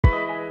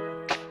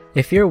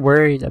If you're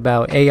worried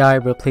about AI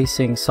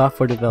replacing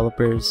software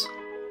developers,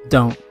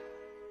 don't.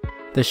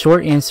 The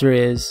short answer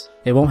is,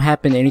 it won't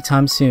happen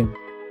anytime soon.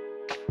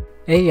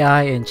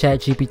 AI and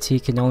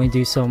ChatGPT can only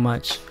do so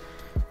much.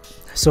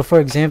 So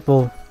for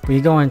example, when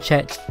you go on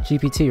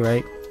ChatGPT,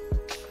 right,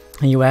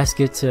 and you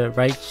ask it to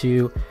write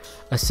you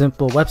a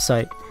simple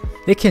website,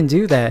 it can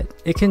do that.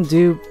 It can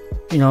do,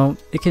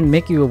 it can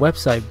make you a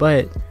website,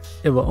 but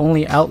it will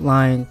only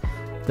outline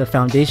the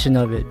foundation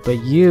of it.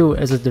 But you,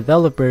 as a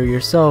developer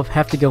yourself,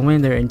 have to go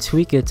in there and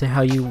tweak it to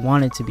how you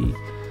want it to be.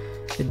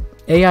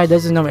 AI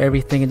doesn't know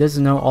everything. It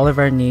doesn't know all of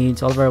our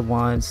needs, all of our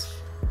wants,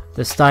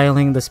 the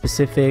styling, the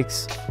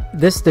specifics.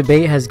 This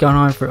debate has gone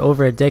on for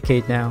over a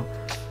decade now.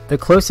 The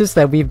closest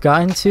that we've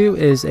gotten to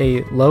is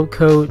a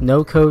low-code,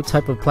 no-code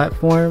type of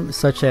platform,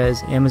 such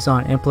as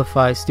Amazon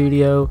Amplify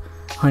Studio,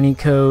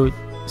 Honeycode,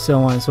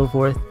 so on and so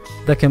forth.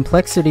 The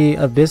complexity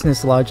of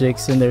business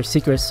logics and their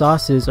secret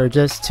sauces are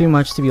just too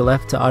much to be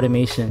left to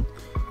automation.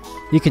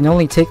 You can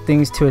only take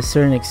things to a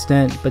certain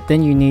extent, but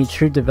then you need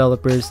true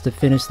developers to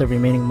finish the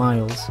remaining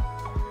miles.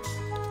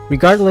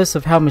 Regardless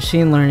of how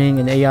machine learning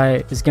and AI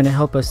is going to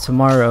help us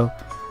tomorrow,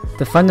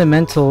 the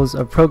fundamentals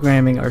of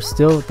programming are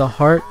still the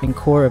heart and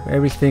core of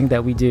everything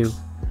that we do.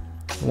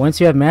 Once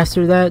you have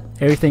mastered that,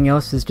 everything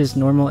else is just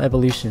normal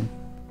evolution.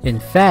 In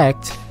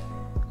fact,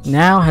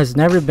 now has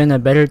never been a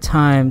better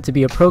time to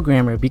be a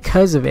programmer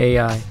because of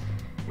AI.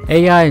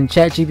 AI and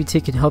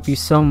ChatGPT can help you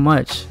so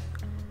much.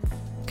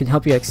 It can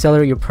help you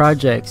accelerate your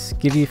projects,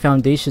 give you a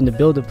foundation to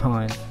build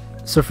upon.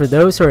 So for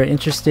those who are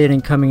interested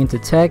in coming into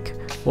tech,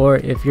 or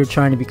if you're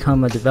trying to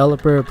become a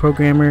developer or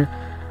programmer,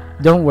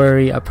 don't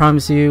worry, I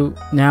promise you,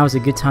 now is a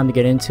good time to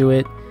get into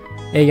it.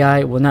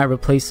 AI will not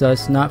replace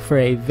us, not for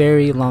a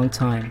very long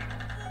time.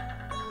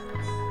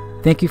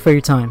 Thank you for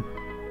your time.